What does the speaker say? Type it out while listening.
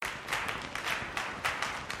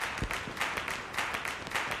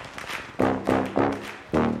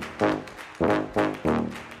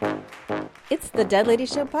the Dead Lady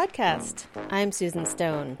Show podcast. I'm Susan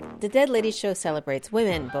Stone. The Dead Lady Show celebrates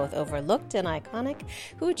women, both overlooked and iconic,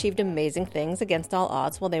 who achieved amazing things against all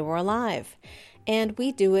odds while they were alive. And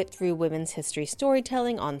we do it through women's history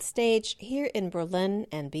storytelling on stage here in Berlin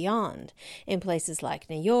and beyond, in places like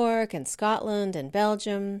New York and Scotland and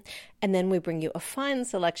Belgium. And then we bring you a fine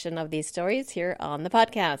selection of these stories here on the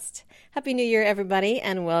podcast. Happy New Year, everybody,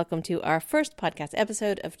 and welcome to our first podcast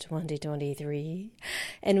episode of 2023.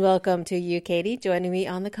 And welcome to you, Katie, joining me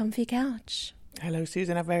on the comfy couch. Hello,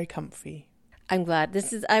 Susan. I'm very comfy. I'm glad.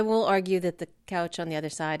 I will argue that the couch on the other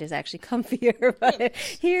side is actually comfier, but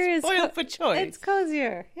here is... Spoiled for choice. It's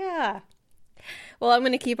cozier, yeah. Well, I'm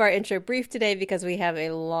going to keep our intro brief today because we have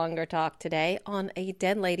a longer talk today on a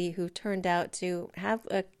dead lady who turned out to have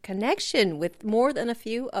a connection with more than a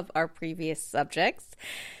few of our previous subjects.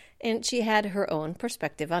 And she had her own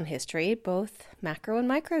perspective on history, both macro and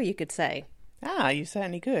micro, you could say. Ah, you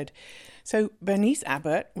certainly could. So Bernice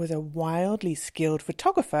Abbott was a wildly skilled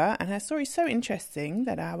photographer, and her story is so interesting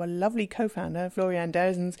that our lovely co-founder, Florian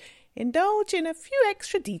Derzens, indulged in a few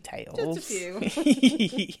extra details. Just a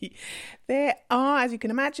few. There are, as you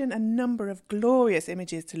can imagine, a number of glorious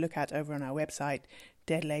images to look at over on our website,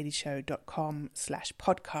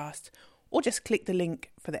 deadladyshow.com/podcast, or just click the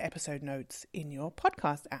link for the episode notes in your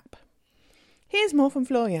podcast app. Here's more from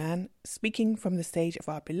Florian, speaking from the stage of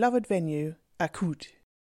our beloved venue, Akud.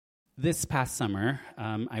 This past summer,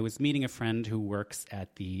 I was meeting a friend who works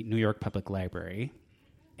at the New York Public Library,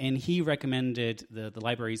 and he recommended the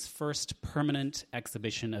library's first permanent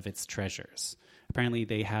exhibition of its treasures. Apparently,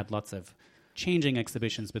 they had lots of changing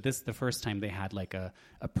exhibitions, but this is the first time they had like a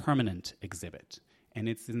permanent exhibit. And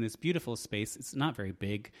it's in this beautiful space. It's not very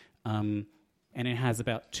big, and it has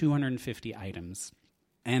about 250 items.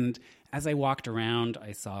 And as I walked around,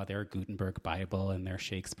 I saw their Gutenberg Bible and their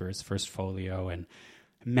Shakespeare's First Folio and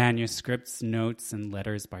manuscripts, notes, and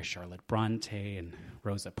letters by Charlotte Bronte and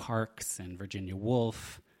Rosa Parks and Virginia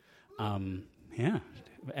Woolf.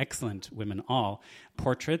 Excellent women all.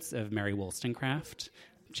 Portraits of Mary Wollstonecraft,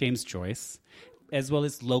 James Joyce, as well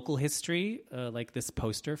as local history, like this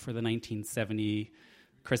poster for the 1970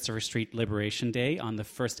 Christopher Street Liberation Day on the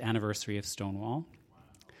first anniversary of Stonewall.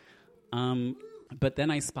 But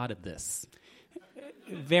then I spotted this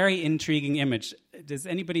very intriguing image. Does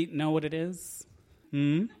anybody know what it is?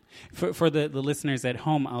 For the listeners at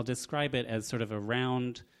home, I'll describe it as sort of a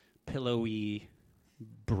round, pillowy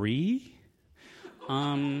brie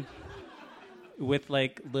with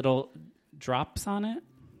like little drops on it.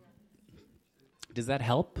 Does that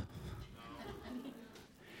help?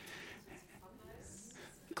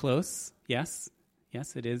 Close. Yes.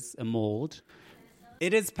 Yes, it is a mold.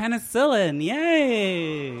 It is penicillin.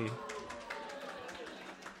 Yay!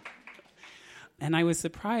 And I was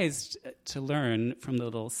surprised to learn from the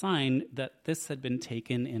little sign that this had been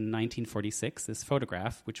taken in 1946, this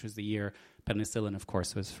photograph, which was the year penicillin, of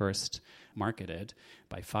course, was first marketed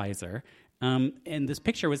by Pfizer. And this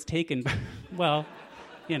picture was taken,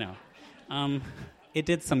 it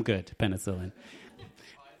did some good, penicillin.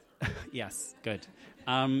 Yes, good.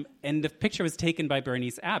 And the picture was taken by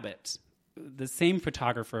Bernice Abbott, the same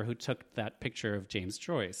photographer who took that picture of James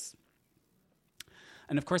Joyce.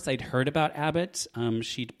 And of course, I'd heard about Abbott.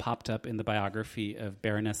 She'd popped up in the biography of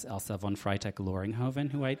Baroness Elsa von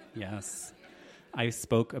Freytag-Loringhoven, who I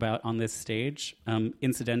spoke about on this stage.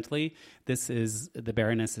 Incidentally, this is the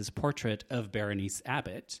Baroness's portrait of Berenice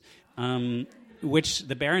Abbott, which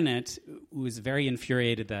the Baronet was very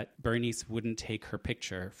infuriated that Bernice wouldn't take her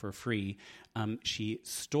picture for free. She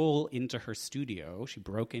stole into her studio. She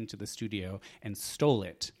broke into the studio and stole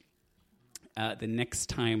it. The next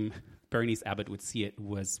time Bernice Abbott would see it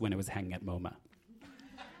was when it was hanging at MoMA.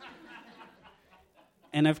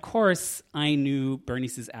 And of course, I knew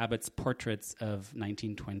Bernice Abbott's portraits of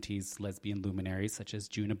 1920s lesbian luminaries such as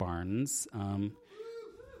Juna Barnes,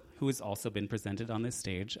 who has also been presented on this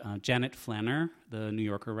stage, Janet Flanner, the New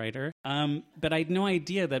Yorker writer. But I had no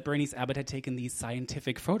idea that Bernice Abbott had taken these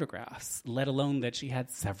scientific photographs, let alone that she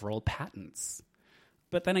had several patents.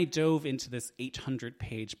 But then I dove into this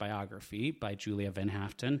 800-page biography by Julia Van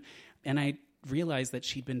Haften, and I realized that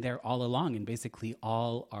she'd been there all along in basically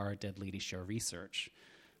all our Dead Lady Show research.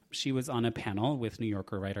 She was on a panel with New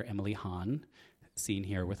Yorker writer Emily Hahn, seen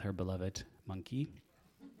here with her beloved monkey.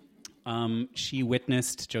 She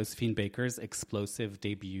witnessed Josephine Baker's explosive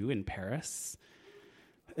debut in Paris.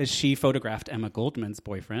 She photographed Emma Goldman's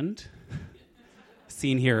boyfriend,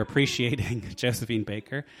 seen here appreciating Josephine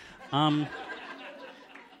Baker.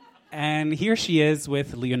 And here she is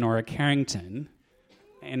with Leonora Carrington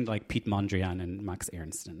and like Pete Mondrian and Max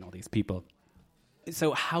Ernst and all these people.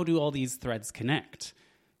 So how do all these threads connect?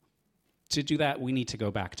 to do that, we need to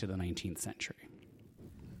go back to the 19th century.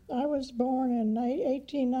 I was born in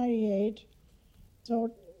 1898,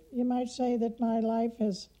 so you might say that my life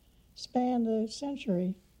has spanned a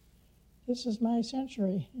century. This is my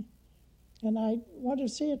century, and I want to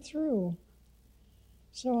see it through.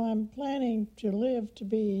 So I'm planning to live to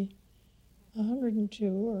be 102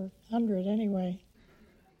 or 100 anyway.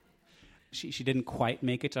 She didn't quite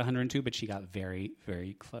make it to 102, but she got very,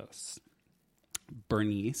 very close.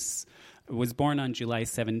 Bernice was born on July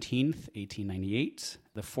 17th, 1898,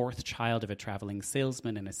 the fourth child of a traveling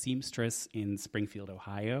salesman and a seamstress in Springfield,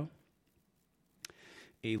 Ohio.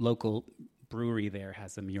 A local brewery there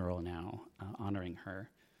has a mural now honoring her.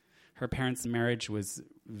 Her parents' marriage was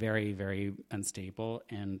very, very unstable,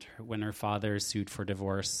 and when her father sued for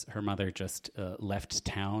divorce, her mother just left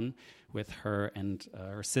town with her and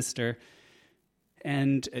her sister.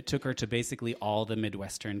 And it took her to basically all the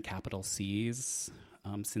Midwestern capital cities,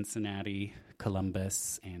 Cincinnati,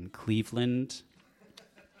 Columbus, and Cleveland.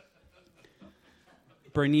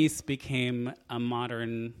 Bernice became a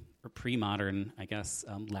modern, or pre-modern, I guess,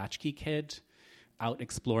 latchkey kid, out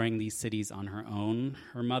exploring these cities on her own.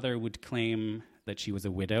 Her mother would claim that she was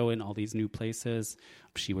a widow in all these new places.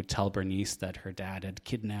 She would tell Bernice that her dad had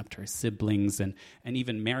kidnapped her siblings and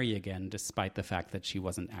even marry again, despite the fact that she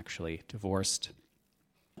wasn't actually divorced.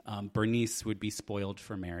 Bernice would be spoiled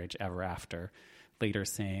for marriage ever after, later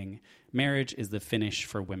saying, "Marriage is the finish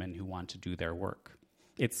for women who want to do their work.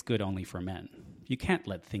 It's good only for men. You can't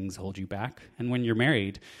let things hold you back. And when you're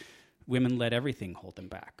married, women let everything hold them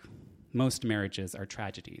back. Most marriages are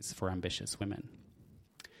tragedies for ambitious women."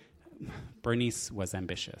 Bernice was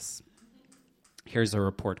ambitious. Here's a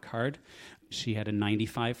report card. She had a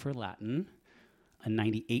 95 for Latin, a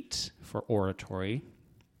 98 for oratory.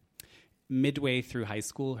 Midway through high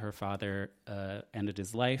school, her father ended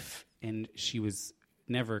his life, and she was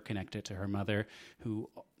never connected to her mother, who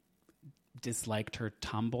disliked her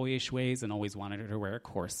tomboyish ways and always wanted her to wear a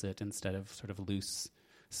corset instead of sort of loose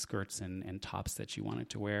skirts and tops that she wanted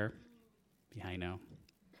to wear. Yeah, I know.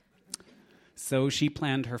 So she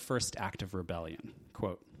planned her first act of rebellion.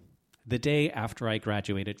 Quote, "The day after I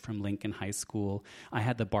graduated from Lincoln High School, I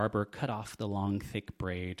had the barber cut off the long, thick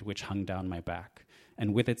braid which hung down my back,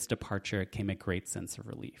 and with its departure came a great sense of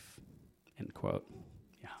relief." End quote.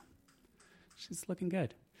 Yeah. She's looking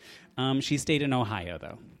good. She stayed in Ohio,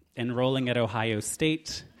 though, enrolling at Ohio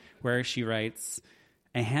State, where she writes,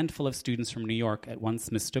 "A handful of students from New York at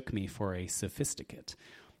once mistook me for a sophisticate.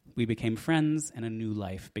 We became friends, and a new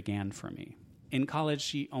life began for me." In college,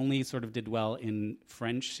 she only sort of did well in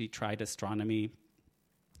French. She tried astronomy,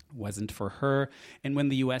 wasn't for her. And when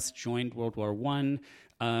the U.S. joined World War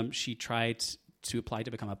I, she tried to apply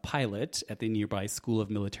to become a pilot at the nearby School of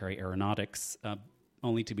Military Aeronautics,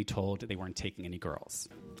 only to be told they weren't taking any girls.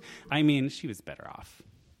 I mean, she was better off.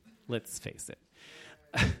 Let's face it.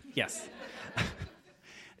 Yes.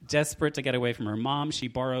 Desperate to get away from her mom, she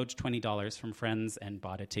borrowed $20 from friends and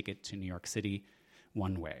bought a ticket to New York City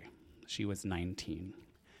one way. She was 19.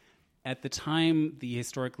 At the time, the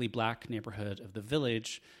historically black neighborhood of the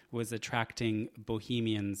Village was attracting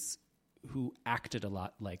bohemians who acted a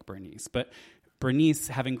lot like Bernice. But Bernice,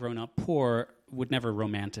 having grown up poor, would never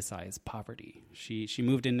romanticize poverty. She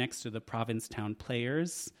moved in next to the Provincetown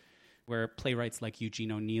Players, where playwrights like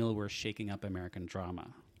Eugene O'Neill were shaking up American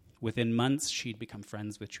drama. Within months, she'd become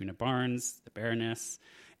friends with Juna Barnes, the Baroness,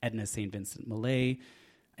 Edna St. Vincent Millay,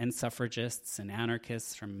 and suffragists and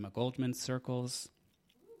anarchists from Emma Goldman circles.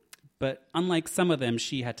 But unlike some of them,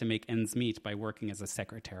 she had to make ends meet by working as a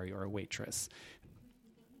secretary or a waitress.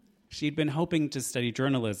 She'd been hoping to study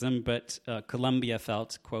journalism, but Columbia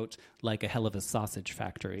felt, quote, like a hell of a sausage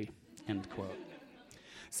factory, end quote.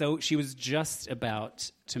 So she was just about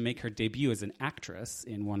to make her debut as an actress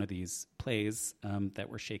in one of these plays that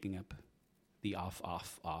were shaking up the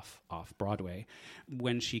off Broadway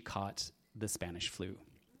when she caught the Spanish flu.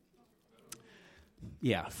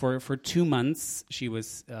 Yeah, for 2 months, she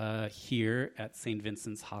was here at St.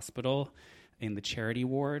 Vincent's Hospital in the charity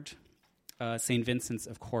ward. St. Vincent's,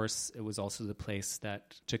 of course, it was also the place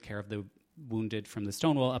that took care of the wounded from the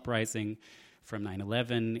Stonewall Uprising, from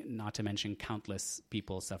 9/11, not to mention countless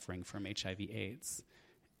people suffering from HIV/AIDS.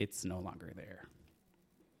 It's no longer there.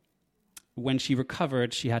 When she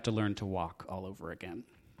recovered, she had to learn to walk all over again.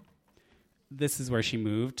 This is where she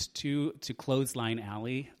moved to Clothesline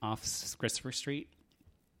Alley off Christopher Street.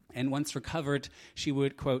 And once recovered, she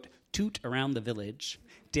would, quote, toot around the village,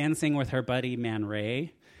 dancing with her buddy Man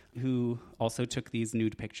Ray, who also took these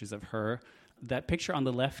nude pictures of her. That picture on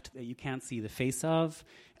the left that you can't see the face of,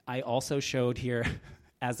 I also showed here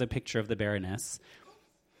as a picture of the Baroness.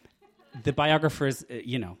 The biographers,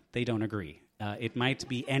 they don't agree. It might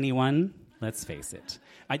be anyone, let's face it.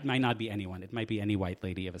 It might not be anyone. It might be any white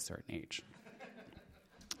lady of a certain age.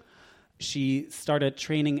 She started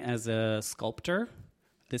training as a sculptor.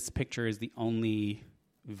 This picture is the only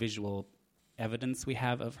visual evidence we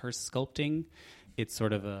have of her sculpting. It's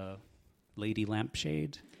sort of a lady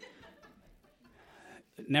lampshade.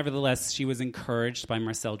 Nevertheless, she was encouraged by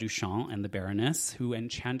Marcel Duchamp and the Baroness, who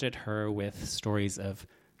enchanted her with stories of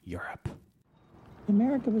Europe.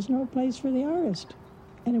 America was no place for the artist,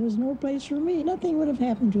 and it was no place for me. Nothing would have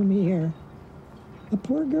happened to me here. A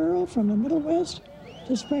poor girl from the Middle West,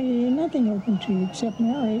 just practically nothing open to you except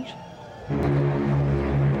marriage.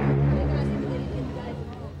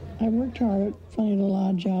 I worked hard at funny little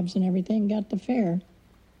odd jobs and everything, got the fare,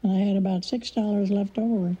 and I had about $6 left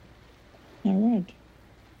over. I went.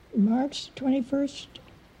 March 21st,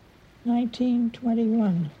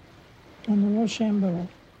 1921, on the Rochambeau.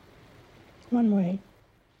 One way.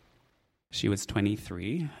 She was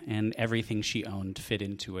 23, and everything she owned fit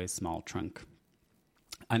into a small trunk.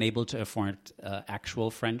 Unable to afford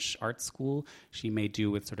actual French art school, she made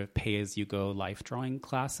do with sort of pay-as-you-go life drawing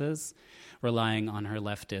classes, relying on her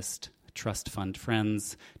leftist trust fund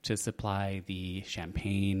friends to supply the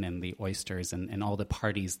champagne and the oysters and all the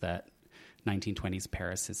parties that 1920s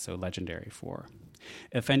Paris is so legendary for.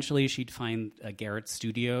 Eventually, she'd find a garret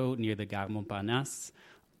studio near the Gare Montparnasse,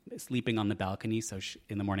 sleeping on the balcony so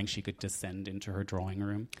in the morning she could descend into her drawing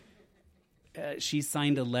room. She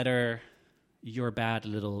signed a letter, "Your bad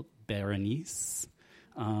little Berenice,"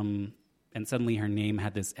 and suddenly her name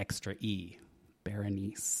had this extra E,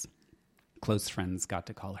 Berenice. Close friends got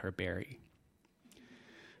to call her Barry.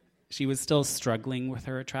 She was still struggling with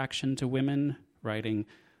her attraction to women, writing,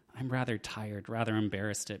 "I'm rather tired, rather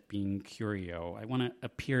embarrassed at being curio. I want to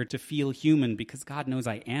appear to feel human because God knows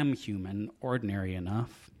I am human, ordinary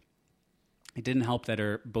enough." It didn't help that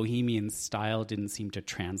her bohemian style didn't seem to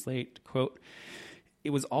translate. Quote, "It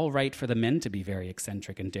was all right for the men to be very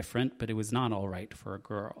eccentric and different, but it was not all right for a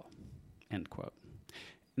girl." End quote.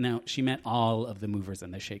 Now, she met all of the movers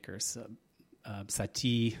and the shakers,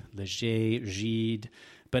 Satie, Léger, Gide,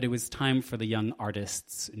 but it was time for the young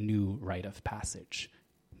artist's new rite of passage,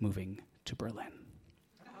 moving to Berlin.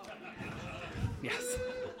 Yes.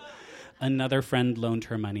 Another friend loaned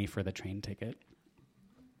her money for the train ticket.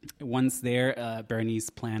 Once there, Berenice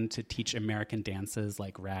planned to teach American dances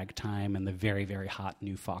like ragtime and the very, very hot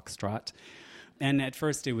new foxtrot. And at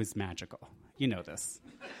first it was magical. You know this.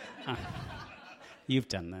 You've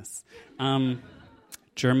done this.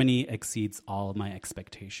 Germany exceeds all my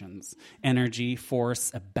expectations. Energy,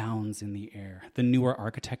 force abounds in the air. The newer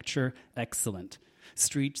architecture, excellent.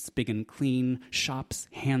 Streets big and clean, shops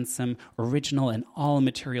handsome, original and all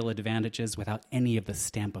material advantages without any of the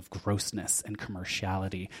stamp of grossness and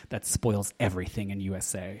commerciality that spoils everything in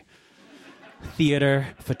USA.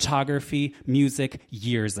 Theater, photography, music,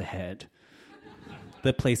 years ahead.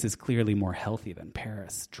 The place is clearly more healthy than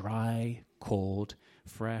Paris. Dry, cold,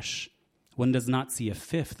 fresh. One does not see a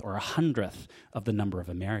fifth or a hundredth of the number of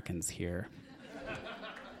Americans here.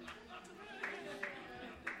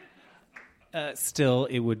 Still,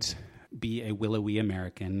 it would be a willowy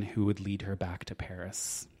American who would lead her back to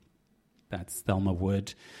Paris. That's Thelma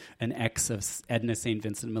Wood, an ex of Edna St.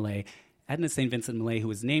 Vincent Millay. Edna St. Vincent Millay, who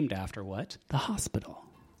was named after what? The hospital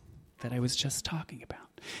that I was just talking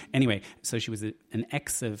about. Anyway, so she was an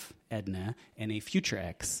ex of Edna and a future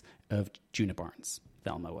ex of Juna Barnes,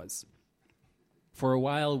 Thelma was. For a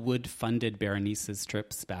while, Wood funded Berenice's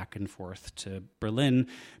trips back and forth to Berlin,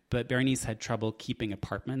 but Berenice had trouble keeping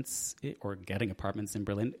apartments or getting apartments in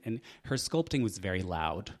Berlin, and her sculpting was very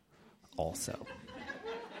loud also.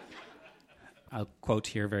 I'll quote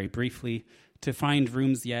here very briefly, "To find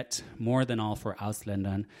rooms yet, more than all for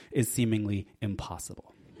Ausländern, is seemingly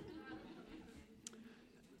impossible."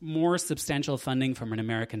 More substantial funding from an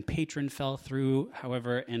American patron fell through,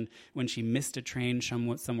 however, and when she missed a train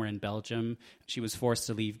somewhere in Belgium, she was forced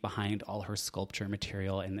to leave behind all her sculpture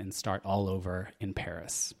material and then start all over in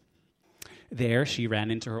Paris. There, she ran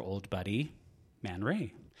into her old buddy, Man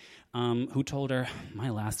Ray, who told her, "My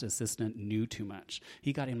last assistant knew too much.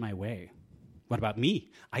 He got in my way." "What about me?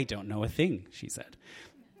 I don't know a thing," she said.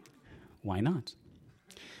 "Why not?"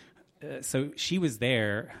 So she was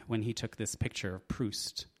there when he took this picture of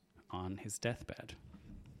Proust on his deathbed.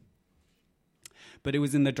 But it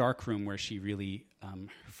was in the dark room where she really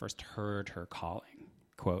first heard her calling.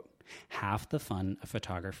 Quote, "Half the fun of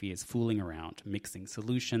photography is fooling around, mixing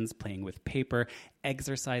solutions, playing with paper,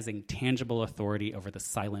 exercising tangible authority over the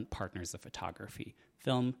silent partners of photography,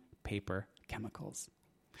 film, paper, chemicals."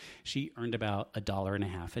 She earned about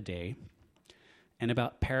 $1.50 a day. And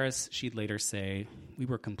about Paris, she'd later say, we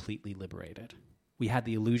were completely liberated. We had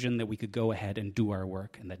the illusion that we could go ahead and do our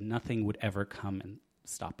work and that nothing would ever come and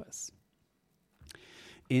stop us.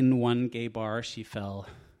 In one gay bar, she fell,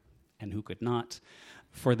 and who could not,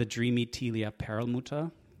 for the dreamy Tilia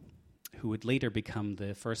Perlmutter, who would later become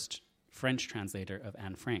the first French translator of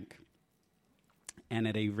Anne Frank. And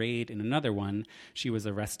at a raid in another one, she was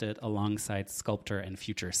arrested alongside sculptor and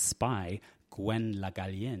future spy Gwen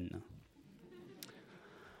Lagalienne.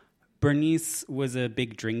 Bernice was a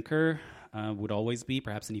big drinker, would always be,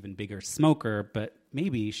 perhaps an even bigger smoker, but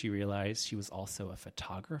maybe she realized she was also a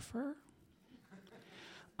photographer.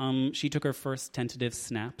 She took her first tentative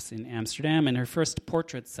snaps in Amsterdam, and her first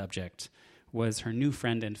portrait subject was her new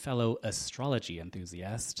friend and fellow astrology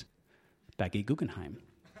enthusiast, Becky Guggenheim.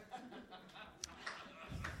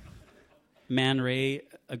 Man Ray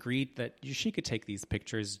agreed that she could take these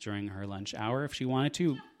pictures during her lunch hour if she wanted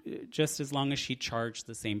to, just as long as she charged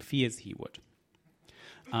the same fee as he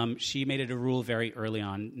would. She made it a rule very early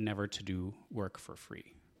on never to do work for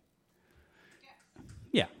free.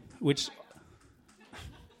 Yeah,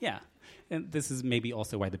 and this is maybe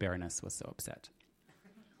also why the Baroness was so upset.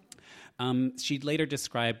 She later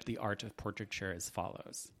described the art of portraiture as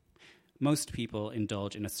follows. Most people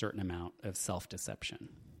indulge in a certain amount of self-deception.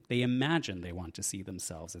 They imagine they want to see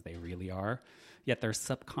themselves as they really are, yet their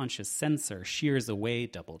subconscious censor shears away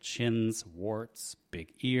double chins, warts,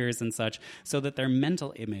 big ears, and such, so that their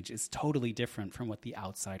mental image is totally different from what the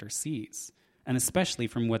outsider sees, and especially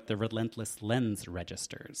from what the relentless lens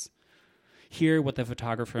registers. Here, what the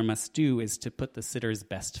photographer must do is to put the sitter's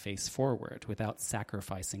best face forward without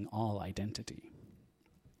sacrificing all identity.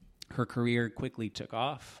 Her career quickly took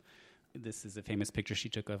off. This is a famous picture she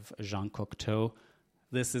took of Jean Cocteau.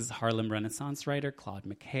 This is Harlem Renaissance writer Claude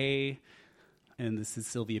McKay. And this is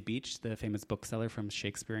Sylvia Beach, the famous bookseller from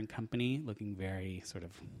Shakespeare and Company, looking very sort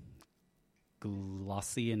of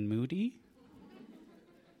glossy and moody.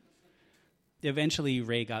 Eventually,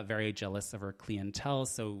 Ray got very jealous of her clientele,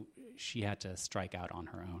 so she had to strike out on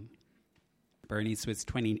her own. Bernice was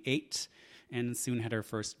 28 and soon had her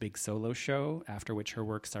first big solo show, after which her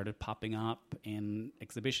work started popping up in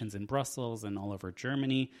exhibitions in Brussels and all over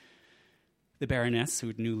Germany. The Baroness, who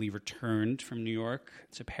had newly returned from New York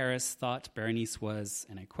to Paris, thought Bernice was,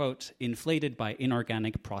 and I quote, inflated by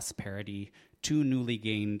inorganic prosperity, too newly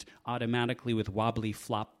gained, automatically with wobbly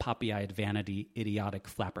flop, poppy-eyed vanity, idiotic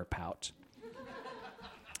flapper pout.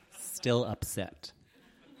 Still upset.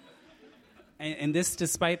 And this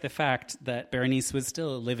despite the fact that Bernice was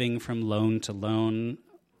still living from loan to loan,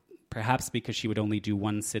 perhaps because she would only do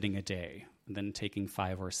one sitting a day, and then taking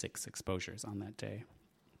 5 or 6 exposures on that day.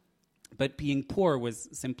 But being poor was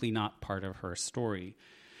simply not part of her story.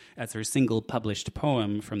 As her single published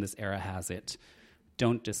poem from this era has it,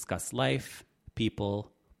 don't discuss life,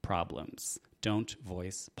 people, problems. Don't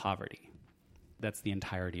voice poverty. That's the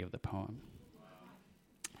entirety of the poem.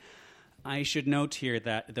 I should note here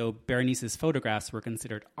that though Berenice's photographs were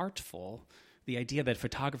considered artful, the idea that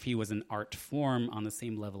photography was an art form on the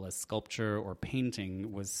same level as sculpture or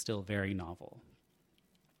painting was still very novel.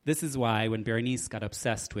 This is why when Berenice got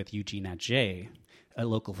obsessed with Eugene Atget, a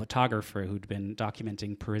local photographer who'd been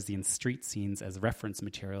documenting Parisian street scenes as reference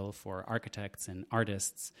material for architects and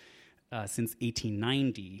artists since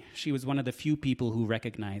 1890, she was one of the few people who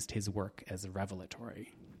recognized his work as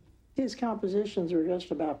revelatory. His compositions were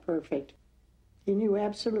just about perfect. He knew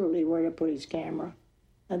absolutely where to put his camera.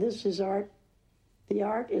 And this is art. The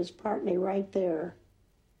art is partly right there.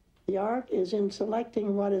 The art is in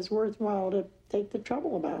selecting what is worthwhile to take the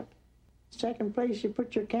trouble about. Second place, you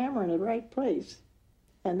put your camera in the right place.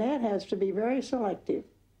 And that has to be very selective.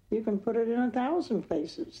 You can put it in 1,000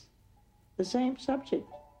 places. The same subject.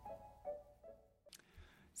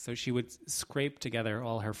 So she would scrape together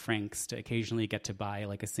all her francs to occasionally get to buy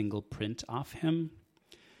like a single print off him,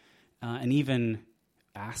 and even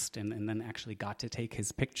asked and then actually got to take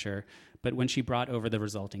his picture. But when she brought over the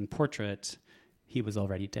resulting portrait, he was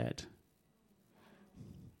already dead.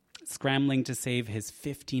 Scrambling to save his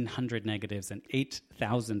 1,500 negatives and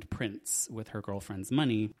 8,000 prints with her girlfriend's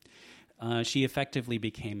money, she effectively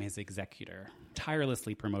became his executor,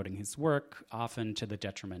 tirelessly promoting his work, often to the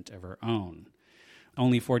detriment of her own.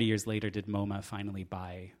 Only 40 years later did MoMA finally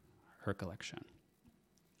buy her collection.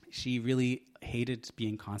 She really hated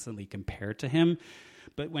being constantly compared to him,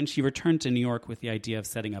 but when she returned to New York with the idea of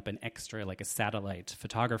setting up an extra, like a satellite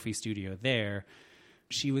photography studio there,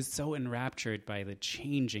 she was so enraptured by the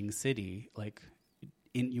changing city,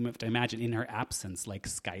 you have to imagine in her absence, like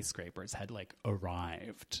skyscrapers had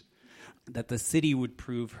arrived, that the city would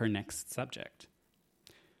prove her next subject.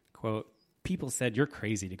 Quote, People said, "You're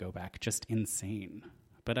crazy to go back, just insane."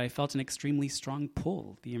 But I felt an extremely strong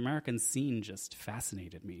pull. The American scene just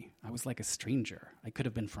fascinated me. I was like a stranger. I could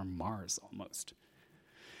have been from Mars almost.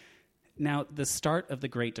 Now, the start of the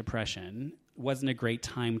Great Depression wasn't a great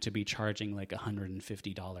time to be charging like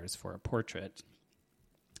 $150 for a portrait.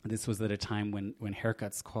 This was at a time when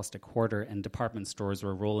haircuts cost $0.25 and department stores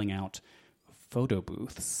were rolling out photo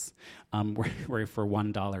booths where for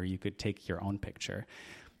 $1 you could take your own picture.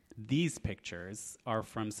 These pictures are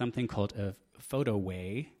from something called a photo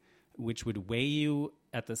weigh, which would weigh you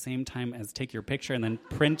at the same time as take your picture and then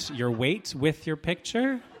print your weight with your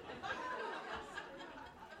picture.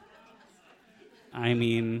 I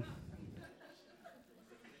mean,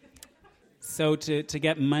 so to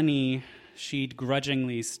get money, she'd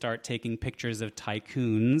grudgingly start taking pictures of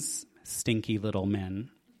tycoons, stinky little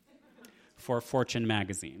men, for Fortune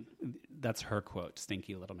magazine. That's her quote,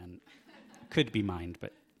 stinky little men. Could be mine,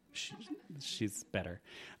 but she's better.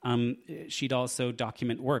 She'd also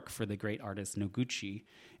document work for the great artist Noguchi,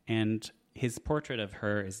 and his portrait of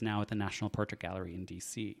her is now at the National Portrait Gallery in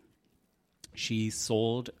D.C. She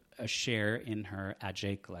sold a share in her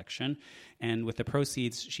Adjei collection, and with the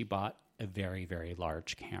proceeds, she bought a very, very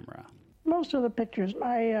large camera. Most of the pictures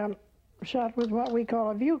I shot with what we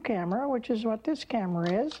call a view camera, which is what this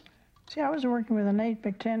camera is. See, I was working with an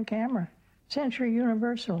 8x10 camera, Century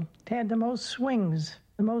Universal. It had the most swings,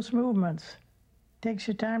 the most movements. Takes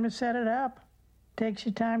you time to set it up. Takes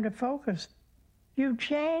you time to focus. You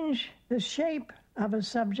change the shape of a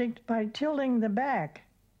subject by tilting the back,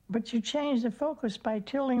 but you change the focus by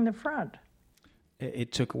tilting the front.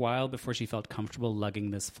 It took a while before she felt comfortable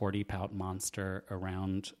lugging this 40-pound monster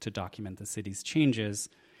around to document the city's changes.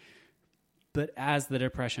 But as the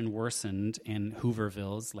Depression worsened in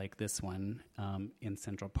Hoovervilles, like this one in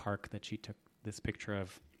Central Park that she took this picture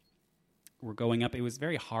of, were going up, it was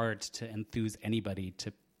very hard to enthuse anybody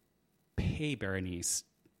to pay Berenice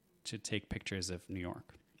to take pictures of New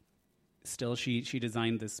York. Still, she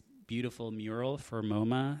designed this beautiful mural for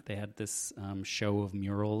MoMA. They had this show of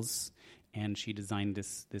murals, and she designed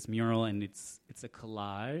this mural, and it's a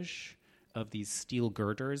collage of these steel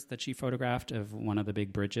girders that she photographed of one of the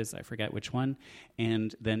big bridges, I forget which one,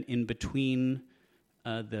 and then in between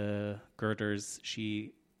the girders,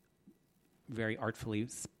 she very artfully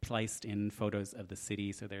spliced in photos of the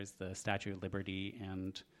city. So there's the Statue of Liberty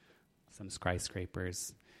and some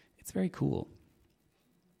skyscrapers. It's very cool.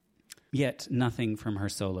 Yet nothing from her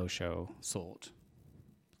solo show sold.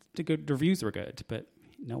 The reviews were good, but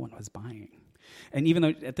no one was buying. And even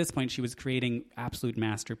though at this point she was creating absolute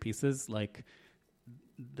masterpieces, like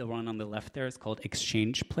the one on the left there is called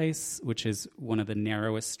Exchange Place, which is one of the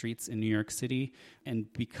narrowest streets in New York City.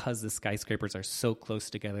 And because the skyscrapers are so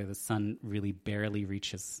close together, the sun really barely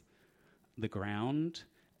reaches the ground.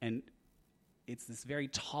 And it's this very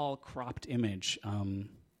tall, cropped image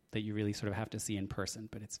that you really sort of have to see in person,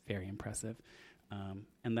 but it's very impressive.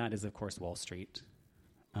 And that is, of course, Wall Street.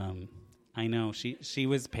 I know, she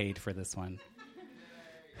was paid for this one.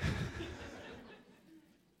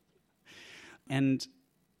 And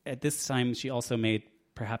at this time, she also made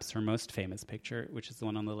perhaps her most famous picture, which is the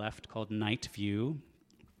one on the left called Night View.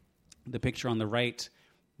 The picture on the right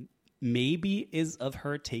maybe is of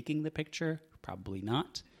her taking the picture, probably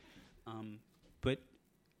not. But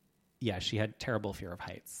yeah, she had terrible fear of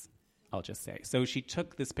heights, I'll just say. So she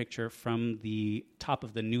took this picture from the top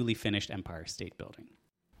of the newly finished Empire State Building.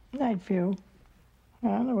 Night view.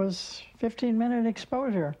 Well, it was 15-minute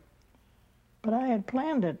exposure. But I had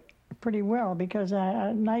planned it pretty well because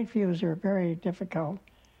night views are very difficult.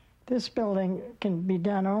 This building can be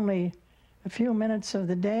done only a few minutes of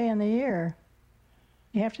the day in the year.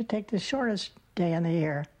 You have to take the shortest day in the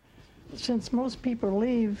year. Since most people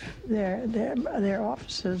leave their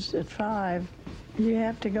offices at 5, you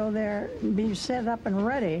have to go there and be set up and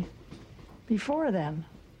ready before then.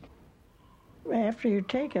 After you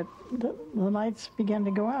take it, the lights begin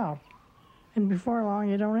to go out. And before long,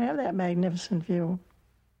 you don't have that magnificent view.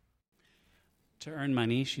 To earn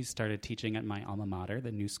money, she started teaching at my alma mater,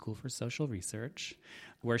 the New School for Social Research,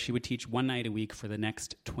 where she would teach one night a week for the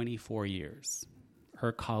next 24 years.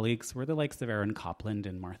 Her colleagues were the likes of Aaron Copland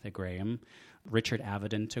and Martha Graham. Richard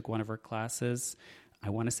Avedon took one of her classes. I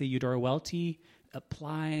want to say Eudora Welty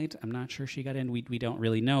applied. I'm not sure she got in. We don't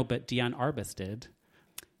really know, but Diane Arbus did.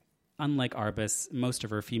 Unlike Arbus, most of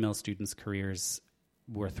her female students' careers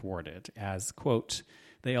were thwarted as, quote,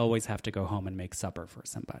 they always have to go home and make supper for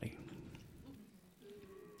somebody.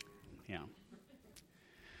 Yeah.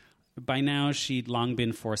 By now, she'd long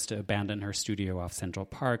been forced to abandon her studio off Central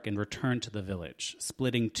Park and return to the Village,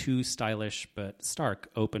 splitting 2 stylish but stark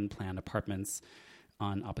open-plan apartments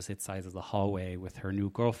on opposite sides of the hallway with her new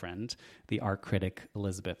girlfriend, the art critic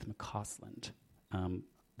Elizabeth McCausland.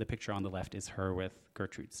 The picture on the left is her with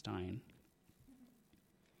Gertrude Stein.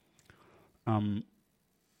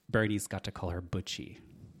 Bernice got to call her Butchie.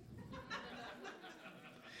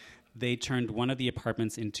 They turned one of the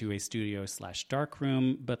apartments into a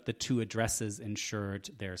studio/darkroom, but the two addresses ensured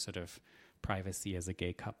their sort of privacy as a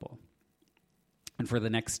gay couple. And for the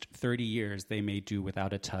next 30 years, they may do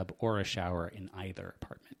without a tub or a shower in either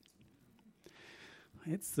apartment.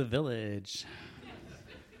 It's the Village.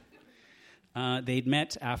 They'd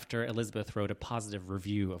met after Elizabeth wrote a positive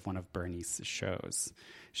review of one of Bernice's shows.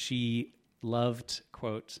 She loved,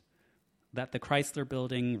 quote, that the Chrysler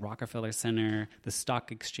Building, Rockefeller Center, the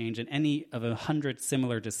Stock Exchange, and any of 100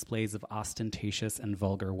 similar displays of ostentatious and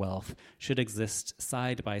vulgar wealth should exist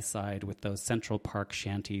side by side with those Central Park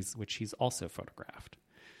shanties which he's also photographed.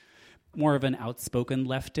 More of an outspoken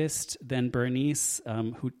leftist than Bernice,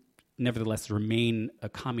 who nevertheless remained a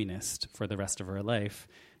communist for the rest of her life,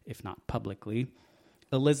 if not publicly,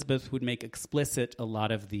 Elizabeth would make explicit a lot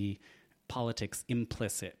of the politics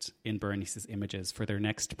implicit in Bernice's images for their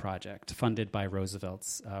next project, funded by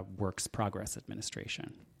Roosevelt's Works Progress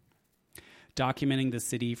Administration. Documenting the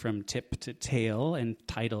city from tip to tail and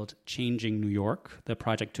titled Changing New York, the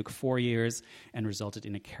project took 4 years and resulted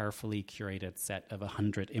in a carefully curated set of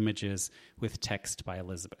 100 images with text by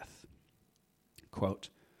Elizabeth. Quote,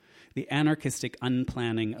 "The anarchistic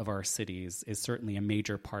unplanning of our cities is certainly a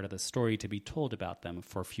major part of the story to be told about them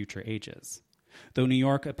for future ages. Though New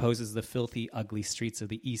York opposes the filthy, ugly streets of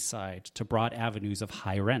the East Side to broad avenues of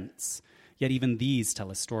high rents, yet even these tell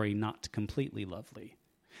a story not completely lovely.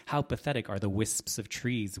 How pathetic are the wisps of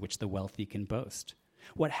trees which the wealthy can boast?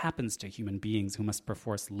 What happens to human beings who must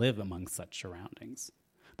perforce live among such surroundings?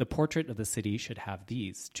 The portrait of the city should have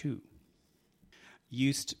these, too."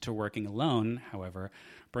 Used to working alone, however,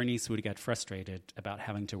 Bernice would get frustrated about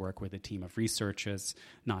having to work with a team of researchers,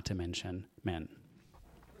 not to mention men.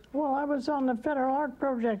 Well, I was on the Federal Art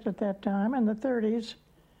Project at that time in the 30s,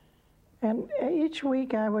 and each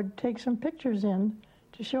week I would take some pictures in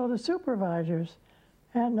to show the supervisors.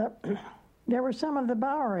 And there were some of the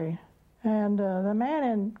Bowery, and the man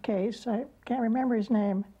in case, I can't remember his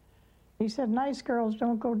name, he said, "Nice girls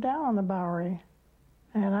don't go down on the Bowery."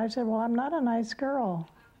 And I said, "Well, I'm not a nice girl.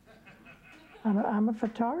 I'm a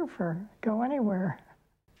photographer. Go anywhere."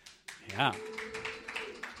 Yeah.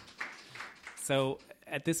 So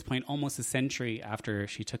at this point, almost a century after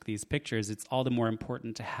she took these pictures, it's all the more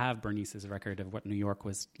important to have Bernice's record of what New York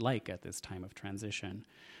was like at this time of transition.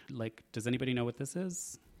 Like, does anybody know what this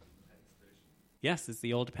is? Yes, it's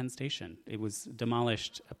the old Penn Station. It was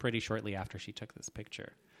demolished pretty shortly after she took this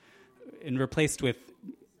picture and replaced with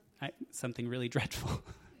something really dreadful.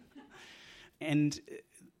 And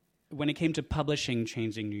when it came to publishing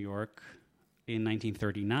Changing New York in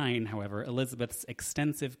 1939, however, Elizabeth's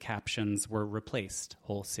extensive captions were replaced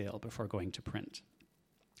wholesale before going to print,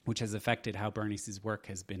 which has affected how Bernice's work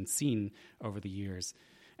has been seen over the years,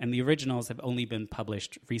 and the originals have only been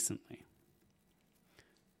published recently.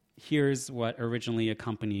 Here's what originally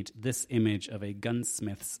accompanied this image of a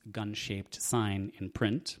gunsmith's gun-shaped sign in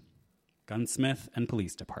print: Gunsmith and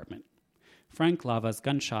Police Department. Frank Lava's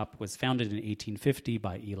gun shop was founded in 1850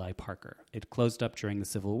 by Eli Parker. It closed up during the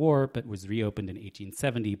Civil War, but was reopened in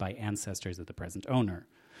 1870 by ancestors of the present owner.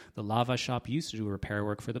 The Lava shop used to do repair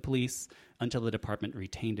work for the police until the department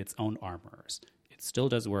retained its own armorers. It still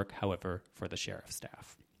does work, however, for the sheriff's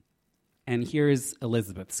staff. And here is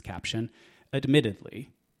Elizabeth's caption,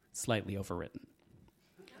 admittedly slightly overwritten.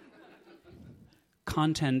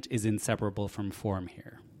 Content is inseparable from form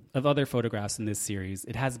here. Of other photographs in this series,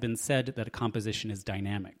 it has been said that a composition is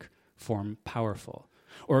dynamic, form powerful,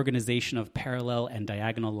 organization of parallel and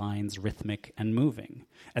diagonal lines rhythmic and moving,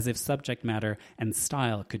 as if subject matter and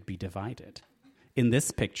style could be divided. In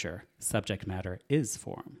this picture, subject matter is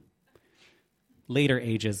form. Later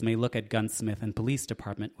ages may look at Gunsmith and Police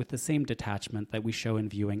Department with the same detachment that we show in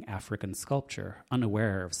viewing African sculpture,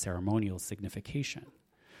 unaware of ceremonial signification.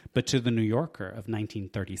 But to the New Yorker of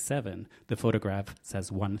 1937, the photograph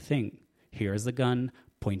says one thing: here is a gun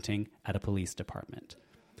pointing at a police department.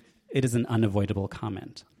 It is an unavoidable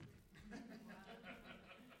comment.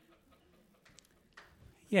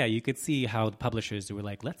 Yeah, you could see how the publishers were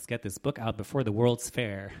like, let's get this book out before the World's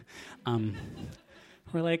Fair.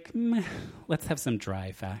 We're like, let's have some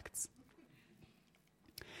dry facts.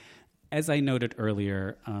 As I noted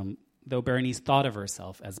earlier, though Berenice thought of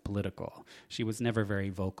herself as political, she was never very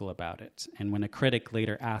vocal about it. And when a critic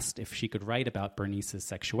later asked if she could write about Bernice's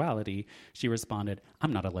sexuality, she responded,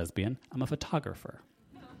 "I'm not a lesbian, I'm a photographer."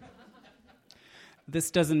 This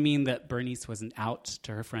doesn't mean that Bernice wasn't out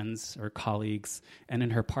to her friends or colleagues, and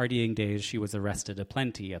in her partying days, she was arrested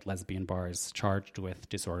aplenty at lesbian bars, charged with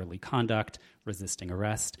disorderly conduct, resisting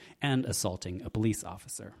arrest, and assaulting a police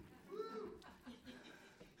officer.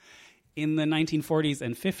 In the 1940s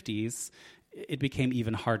and 50s, it became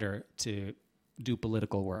even harder to do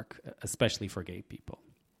political work, especially for gay people.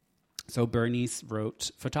 So Bernice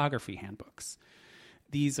wrote photography handbooks.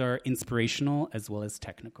 These are inspirational as well as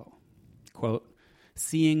technical. Quote,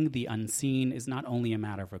 "Seeing the unseen is not only a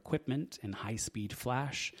matter of equipment and high-speed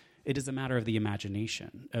flash, it is a matter of the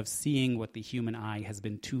imagination, of seeing what the human eye has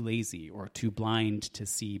been too lazy or too blind to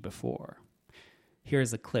see before."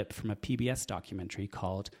 Here's a clip from a PBS documentary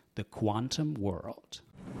called The Quantum World.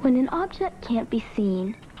 When an object can't be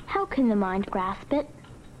seen, how can the mind grasp it?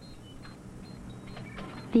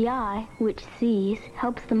 The eye, which sees,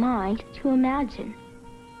 helps the mind to imagine.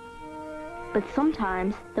 But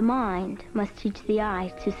sometimes the mind must teach the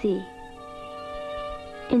eye to see.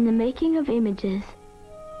 In the making of images,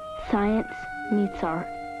 science meets art.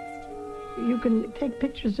 You can take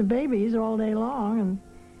pictures of babies all day long, and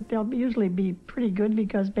they'll usually be pretty good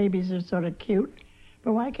because babies are sort of cute.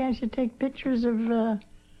 But why can't you take pictures of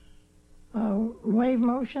wave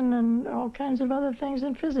motion and all kinds of other things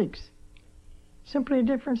in physics? Simply a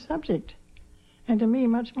different subject, and to me,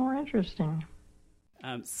 much more interesting.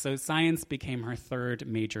 So science became her third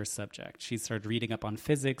major subject. She started reading up on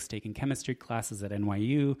physics, taking chemistry classes at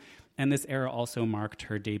NYU, and this era also marked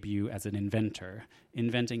her debut as an inventor,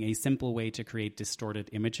 inventing a simple way to create distorted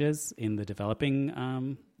images in the developing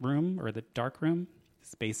room, or the dark room.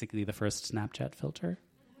 It's basically the first Snapchat filter.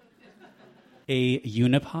 A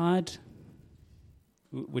unipod,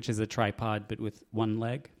 which is a tripod but with one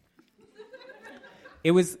leg. It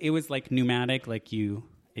was like pneumatic,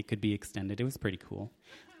 it could be extended. It was pretty cool.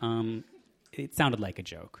 It sounded like a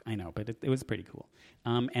joke, I know, but it was pretty cool.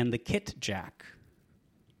 And the Kit Jack,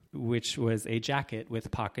 which was a jacket with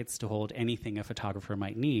pockets to hold anything a photographer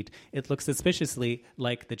might need. It looks suspiciously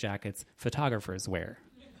like the jackets photographers wear.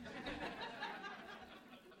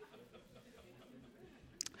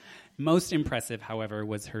 Most impressive, however,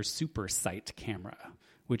 was her Super Sight camera,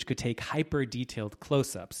 which could take hyper-detailed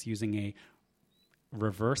close-ups using a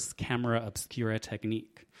reverse camera obscura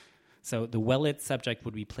technique. So the well-lit subject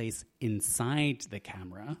would be placed inside the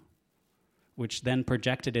camera, which then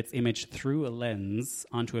projected its image through a lens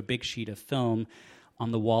onto a big sheet of film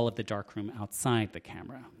on the wall of the darkroom outside the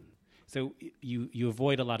camera. So you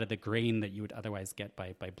avoid a lot of the grain that you would otherwise get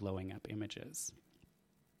by blowing up images.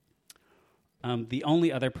 The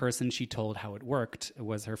only other person she told how it worked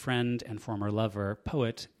was her friend and former lover,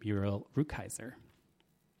 poet Muriel Rukeyser.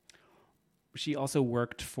 She also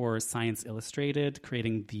worked for Science Illustrated,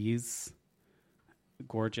 creating these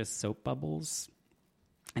gorgeous soap bubbles.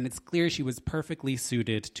 And it's clear she was perfectly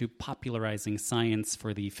suited to popularizing science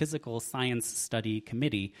for the Physical Science Study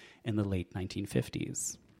Committee in the late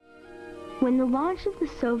 1950s. When the launch of the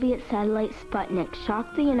Soviet satellite Sputnik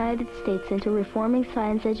shocked the United States into reforming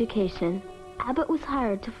science education, Abbott was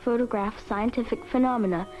hired to photograph scientific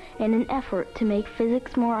phenomena in an effort to make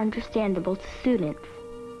physics more understandable to students.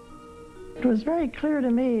 It was very clear to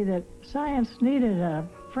me that science needed a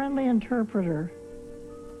friendly interpreter.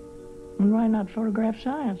 And why not photograph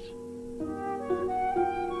science?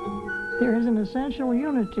 There is an essential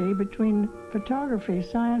unity between photography,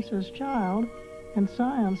 science's child, and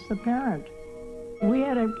science, the parent. We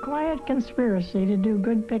had a quiet conspiracy to do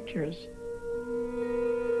good pictures.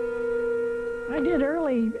 I did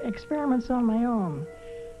early experiments on my own.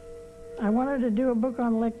 I wanted to do a book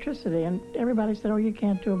on electricity, and everybody said, oh, you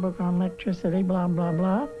can't do a book on electricity, blah, blah,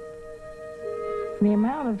 blah. The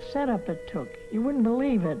amount of setup it took, you wouldn't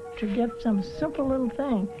believe it, to get some simple little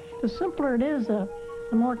thing. The simpler it is, the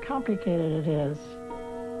more complicated it is.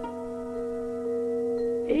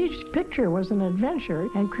 Each picture was an adventure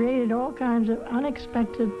and created all kinds of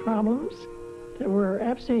unexpected problems that were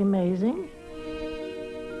absolutely amazing.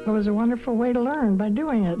 It was a wonderful way to learn by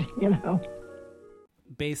doing it, you know.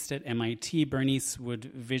 Based at MIT, Bernice would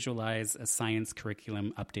visualize a science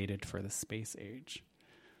curriculum updated for the space age.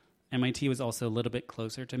 MIT was also a little bit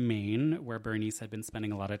closer to Maine, where Bernice had been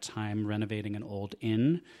spending a lot of time renovating an old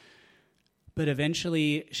inn. But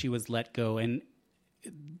eventually she was let go, and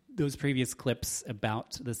those previous clips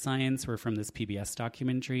about the science were from this PBS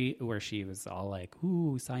documentary where she was all like,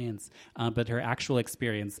 ooh, science. But her actual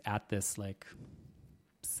experience at this like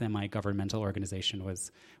semi-governmental organization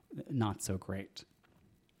was not so great.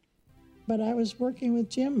 But I was working with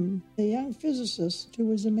Jim, the young physicist who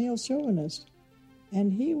was a male chauvinist,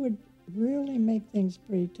 and he would really make things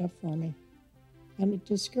pretty tough for me. And it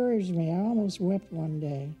discouraged me. I almost wept one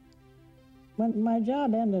day. When my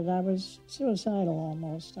job ended, I was suicidal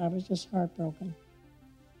almost. I was just heartbroken.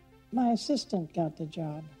 My assistant got the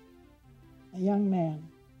job, a young man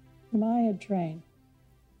whom I had trained.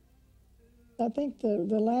 I think the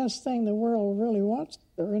last thing the world really wants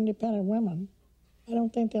are independent women. I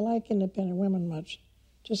don't think they like independent women much.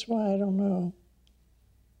 Just why, I don't know.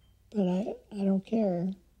 But I don't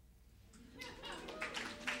care.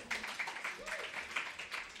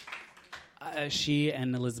 She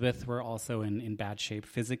and Elizabeth were also in bad shape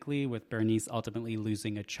physically, with Bernice ultimately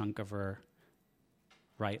losing a chunk of her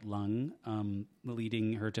right lung,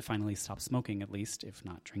 leading her to finally stop smoking, at least, if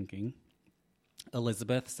not drinking.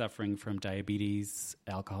 Elizabeth, suffering from diabetes,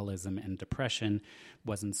 alcoholism, and depression,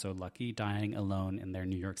 wasn't so lucky, dying alone in their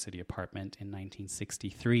New York City apartment in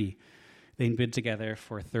 1963. They'd been together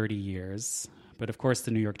for 30 years, but of course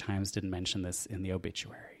the New York Times didn't mention this in the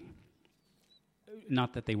obituary.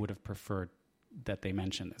 Not that they would have preferred that they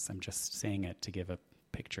mention this. I'm just saying it to give a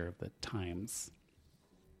picture of the times.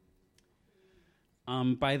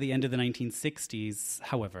 By the end of the 1960s,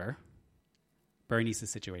 however, Bernice's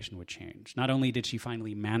situation would change. Not only did she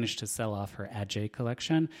finally manage to sell off her Adjei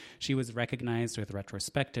collection, she was recognized with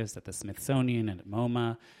retrospectives at the Smithsonian and at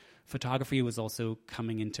MoMA. Photography was also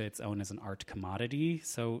coming into its own as an art commodity,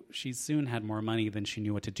 so she soon had more money than she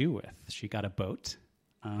knew what to do with. She got a boat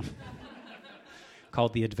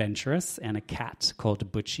called the Adventurous and a cat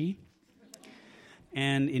called Butchie,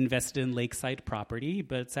 and invested in lakeside property,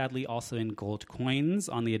 but sadly also in gold coins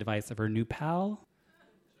on the advice of her new pal,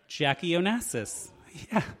 Jackie Onassis.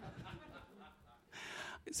 Yeah.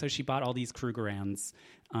 So she bought all these Krugerrands,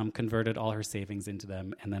 converted all her savings into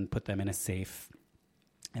them, and then put them in a safe.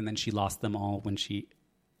 And then she lost them all when she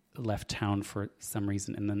left town for some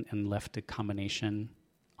reason, and left a combination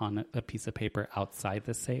on a piece of paper outside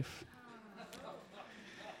the safe.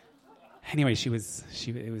 Anyway, it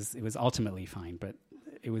was ultimately fine, but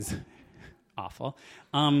it was awful.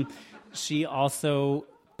 She also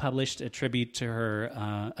published a tribute to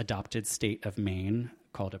her adopted state of Maine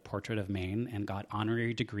called A Portrait of Maine, and got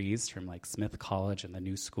honorary degrees from like Smith College and the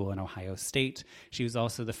New School in Ohio State. She was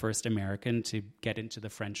also the first American to get into the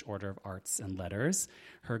French Order of Arts and Letters.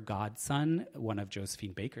 Her godson, one of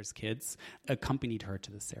Josephine Baker's kids, accompanied her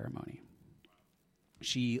to the ceremony.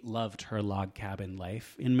 She loved her log cabin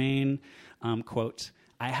life in Maine. Quote,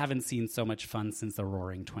 "I haven't seen so much fun since the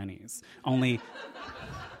Roaring 20s. Only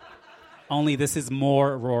this is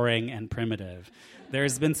more roaring and primitive.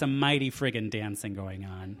 There's been some mighty friggin' dancing going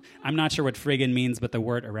on. I'm not sure what friggin' means, but the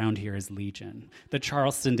word around here is legion. The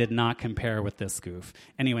Charleston did not compare with this goof.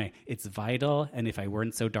 Anyway, it's vital, and if I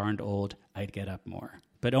weren't so darned old, I'd get up more.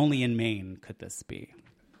 But only in Maine could this be."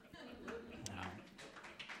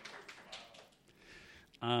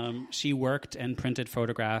 She worked and printed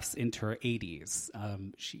photographs into her 80s.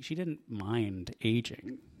 She didn't mind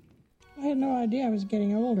aging. I had no idea I was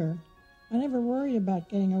getting older. I never worried about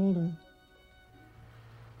getting older.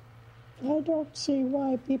 I don't see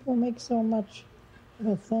why people make so much of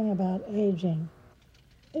a thing about aging.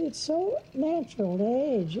 It's so natural to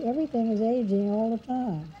age. Everything is aging all the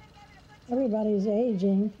time. Everybody's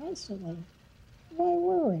aging constantly. Why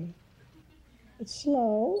worry? It's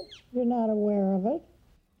slow. You're not aware of it.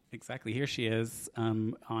 Exactly. Here she is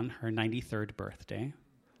on her 93rd birthday,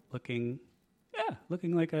 looking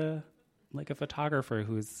like a photographer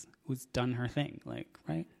who's done her thing,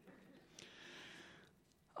 right?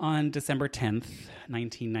 On December 10th,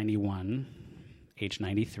 1991, age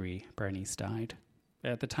 93, Bernice died.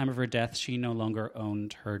 At the time of her death, she no longer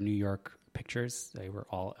owned her New York pictures. They were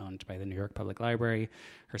all owned by the New York Public Library.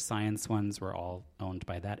 Her science ones were all owned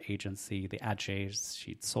by that agency. The Adjeis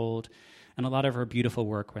she'd sold. And a lot of her beautiful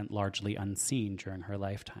work went largely unseen during her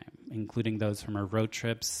lifetime, including those from her road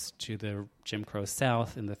trips to the Jim Crow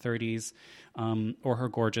South in the 30s, or her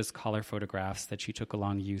gorgeous color photographs that she took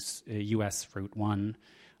along U.S. Route 1.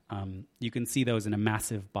 You can see those in a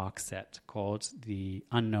massive box set called The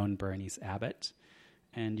Unknown Bernice Abbott.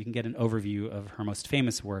 And you can get an overview of her most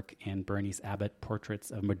famous work in Bernice Abbott,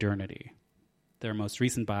 Portraits of Modernity. Their most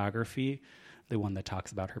recent biography, the one that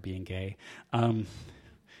talks about her being gay,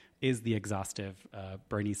 is the exhaustive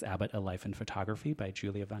Bernice Abbott, A Life in Photography by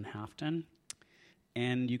Julia Van Haften.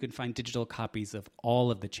 And you can find digital copies of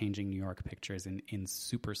all of the Changing New York pictures in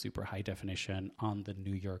super, super high definition on the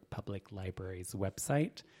New York Public Library's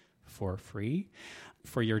website for free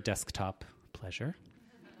for your desktop pleasure.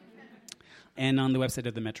 And on the website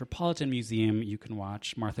of the Metropolitan Museum, you can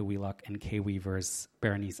watch Martha Wheelock and Kay Weaver's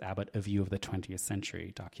Bernice Abbott, A View of the 20th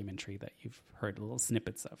Century documentary that you've heard little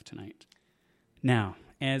snippets of tonight. Now,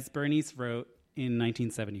 as Bernice wrote in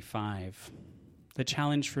 1975, the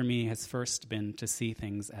challenge for me has first been to see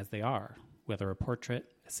things as they are, whether a portrait,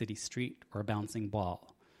 a city street, or a bouncing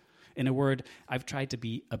ball. In a word, I've tried to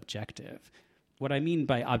be objective. What I mean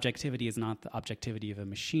by objectivity is not the objectivity of a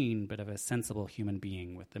machine, but of a sensible human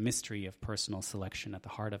being with the mystery of personal selection at the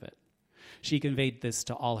heart of it. She conveyed this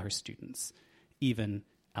to all her students, even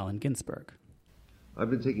Allen Ginsberg. I've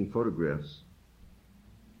been taking photographs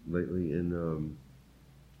lately, and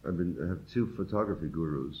I have two photography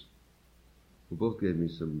gurus who both gave me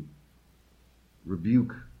some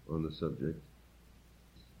rebuke on the subject.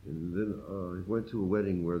 And then I went to a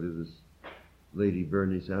wedding where there's this lady,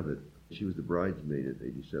 Bernice Abbott. She was the bridesmaid at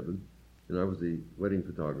 87, and I was the wedding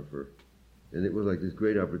photographer. And it was like this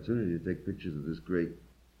great opportunity to take pictures of this great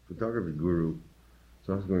photography guru.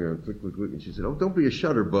 So I was going on click, click, click, and she said, "Oh, don't be a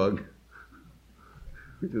shutterbug."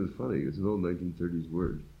 It was funny. It's an old 1930s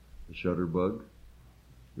word, a shutterbug.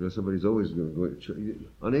 You know, somebody's always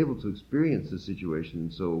unable to experience the situation,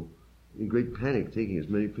 and so in great panic, taking as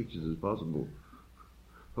many pictures as possible,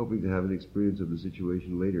 hoping to have an experience of the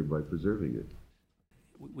situation later by preserving it.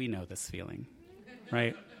 We know this feeling,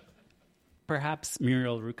 right? Perhaps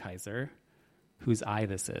Muriel Rukeyser, whose eye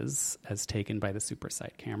this is, as taken by the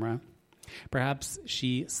SuperSight camera, perhaps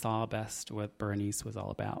she saw best what Bernice was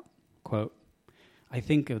all about. Quote, "I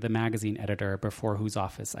think of the magazine editor before whose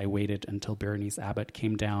office I waited until Bernice Abbott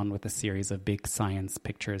came down with a series of big science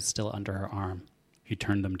pictures still under her arm. He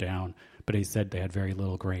turned them down, but he said they had very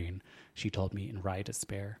little grain," she told me in wry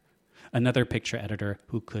despair. Another picture editor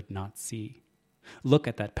who could not see. "Look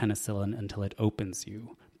at that penicillin until it opens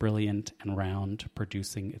you, brilliant and round,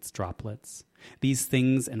 producing its droplets. These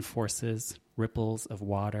things and forces, ripples of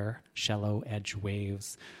water, shallow edge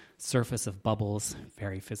waves, surface of bubbles,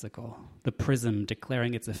 very physical. The prism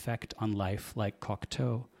declaring its effect on life like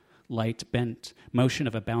Cocteau. Light bent, motion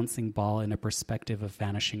of a bouncing ball in a perspective of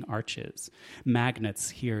vanishing arches. Magnets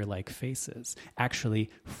here like faces, actually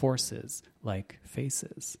forces like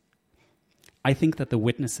faces. I think that the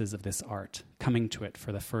witnesses of this art, coming to it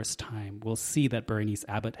for the first time, will see that Bernice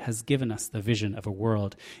Abbott has given us the vision of a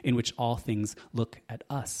world in which all things look at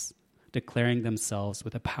us, declaring themselves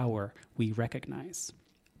with a power we recognize.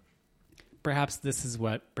 Perhaps this is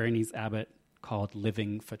what Bernice Abbott called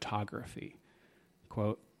living photography.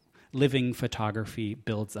 Quote, "Living photography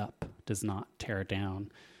builds up, does not tear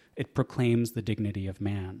down. It proclaims the dignity of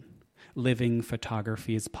man. Living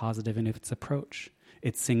photography is positive in its approach.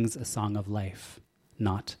 It sings a song of life,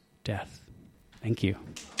 not death." Thank you.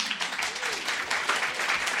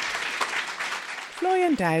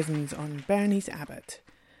 Florian Dysens on Bernice Abbott,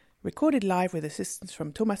 recorded live with assistance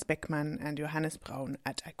from Thomas Beckmann and Johannes Braun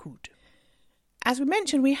at Akud. As we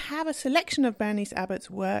mentioned, we have a selection of Bernice Abbott's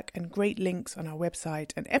work and great links on our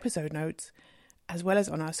website and episode notes, as well as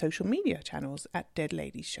on our social media channels at Dead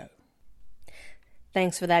Ladies Show.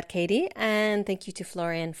 Thanks for that, Katie, and thank you to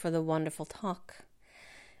Florian for the wonderful talk.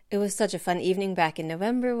 It was such a fun evening back in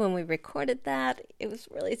November when we recorded that. It was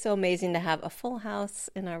really so amazing to have a full house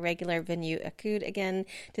in our regular venue, Akud, again,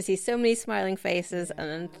 to see so many smiling faces,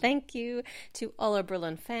 and thank you to all our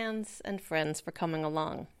Berlin fans and friends for coming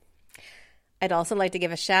along. I'd also like to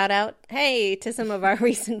give a shout out, to some of our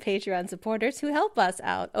recent Patreon supporters who help us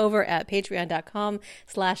out over at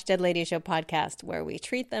patreon.com/Dead Lady Show podcast, where we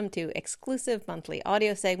treat them to exclusive monthly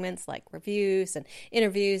audio segments like reviews and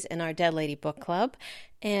interviews in our Dead Lady Book Club.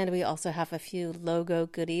 And we also have a few logo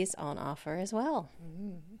goodies on offer as well.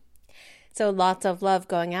 So lots of love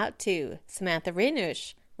going out to Samantha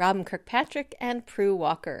Renush, Robin Kirkpatrick, and Prue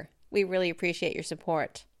Walker. We really appreciate your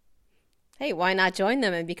support. Hey, why not join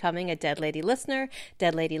them in becoming a Dead Lady listener,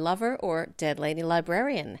 Dead Lady lover, or Dead Lady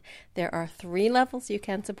librarian? There are 3 levels you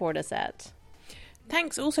can support us at.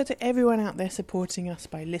 Thanks also to everyone out there supporting us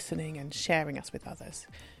by listening and sharing us with others.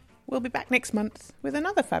 We'll be back next month with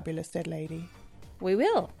another fabulous Dead Lady. We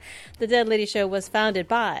will. The Dead Lady Show was founded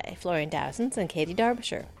by Florian Dysens and Katie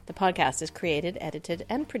Derbyshire. The podcast is created, edited,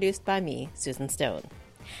 and produced by me, Susan Stone.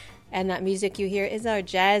 And that music you hear is our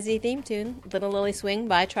jazzy theme tune, Little Lily Swing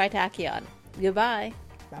by Tritachyon. Goodbye.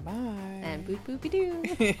 Bye-bye. And boop boopy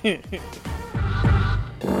doo.